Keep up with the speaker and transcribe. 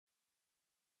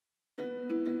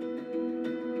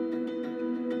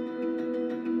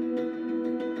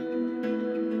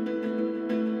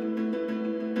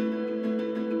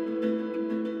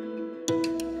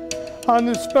On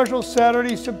this special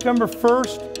Saturday, September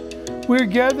 1st, we are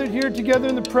gathered here together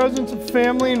in the presence of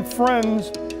family and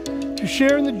friends to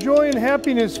share in the joy and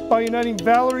happiness by uniting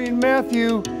Valerie and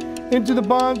Matthew into the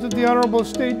bonds of the honorable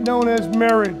estate known as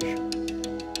marriage.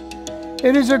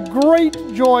 It is a great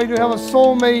joy to have a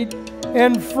soulmate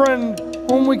and friend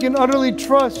whom we can utterly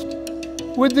trust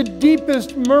with the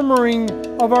deepest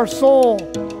murmuring of our soul,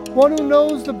 one who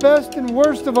knows the best and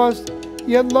worst of us,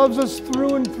 yet loves us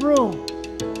through and through.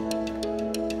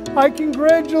 I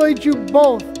congratulate you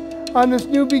both on this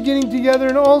new beginning together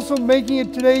and also making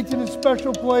it today to this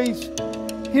special place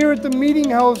here at the Meeting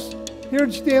House here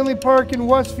at Stanley Park in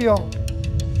Westfield.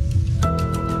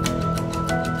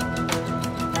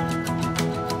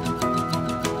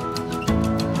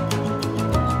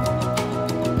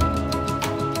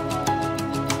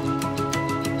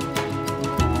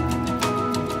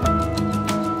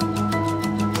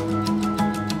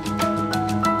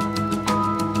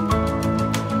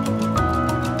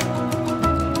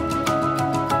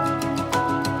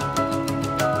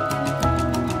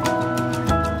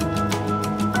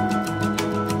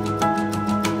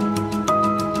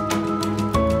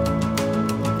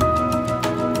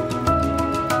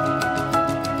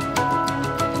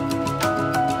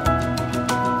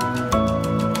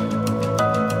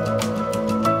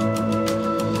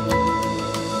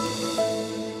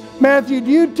 Matthew,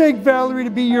 do you take Valerie to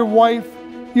be your wife,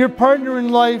 your partner in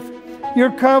life,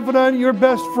 your confidant, your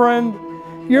best friend,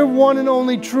 your one and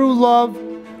only true love?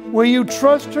 Will you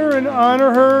trust her and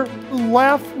honor her,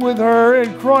 laugh with her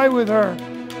and cry with her?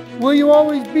 Will you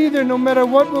always be there no matter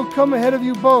what will come ahead of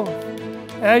you both?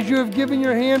 As you have given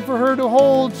your hand for her to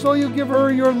hold, so you give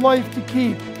her your life to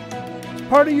keep. As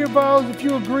part of your vows, if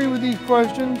you agree with these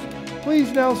questions,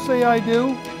 please now say, I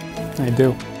do. I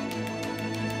do.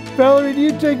 Valerie, do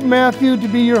you take Matthew to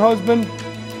be your husband,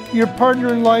 your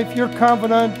partner in life, your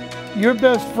confidant, your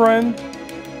best friend?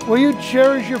 Will you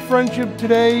cherish your friendship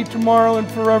today, tomorrow,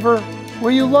 and forever?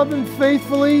 Will you love him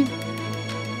faithfully?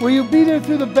 Will you be there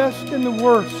through the best and the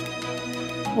worst?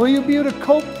 Will you be able to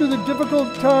cope through the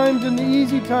difficult times and the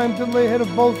easy times that lay ahead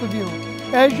of both of you?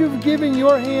 As you've given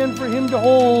your hand for him to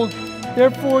hold,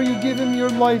 therefore you give him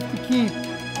your life to keep.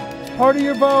 As part of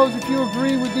your vows, if you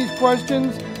agree with these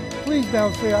questions, please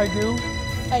now say, I do.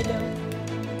 I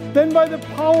do. Then by the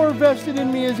power vested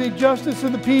in me as a justice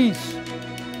of the peace,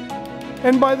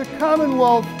 and by the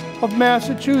Commonwealth of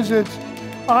Massachusetts,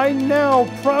 I now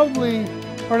proudly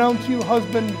pronounce you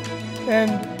husband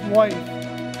and wife.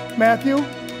 Matthew,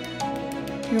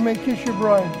 you may kiss your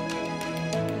bride.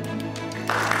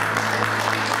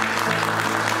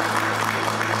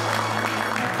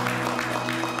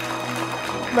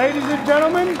 Ladies and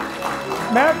gentlemen,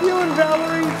 Matthew and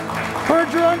Valerie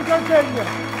Bergeron Cartagena.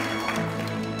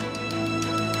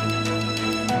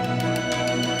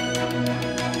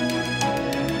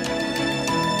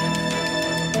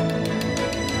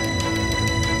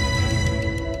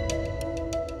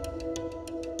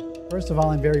 First of all,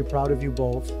 I'm very proud of you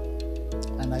both,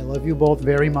 and I love you both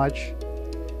very much.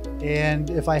 And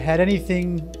if I had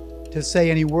anything to say,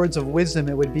 any words of wisdom,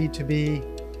 it would be to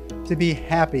be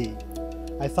happy.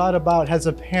 I thought about, as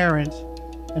a parent,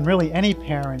 and really any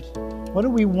parent, what do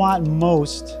we want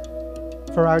most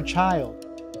for our child?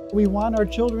 We want our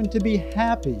children to be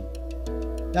happy.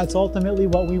 That's ultimately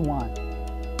what we want.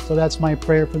 So that's my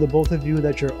prayer for the both of you,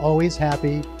 that you're always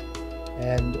happy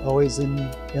and always in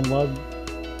love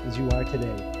as you are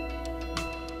today.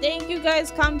 Thank you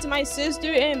guys. Come to my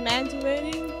sister and Matt's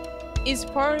wedding. It's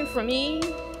party for me,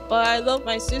 but I love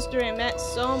my sister and Matt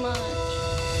so much.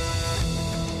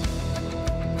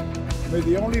 May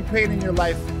the only pain in your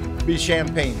life be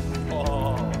champagne.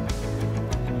 Oh.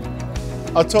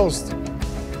 A toast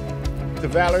to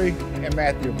Valerie and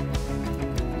Matthew.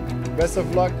 Best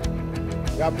of luck.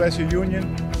 God bless your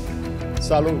union.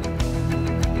 Salud.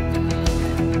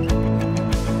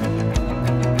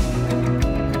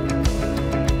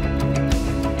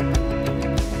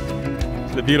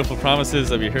 The beautiful promises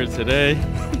that we heard today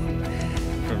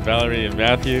from Valerie and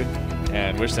Matthew,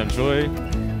 and wish them joy,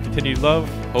 continued love,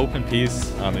 hope, and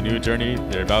peace on the new journey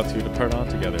they're about to depart on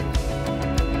together.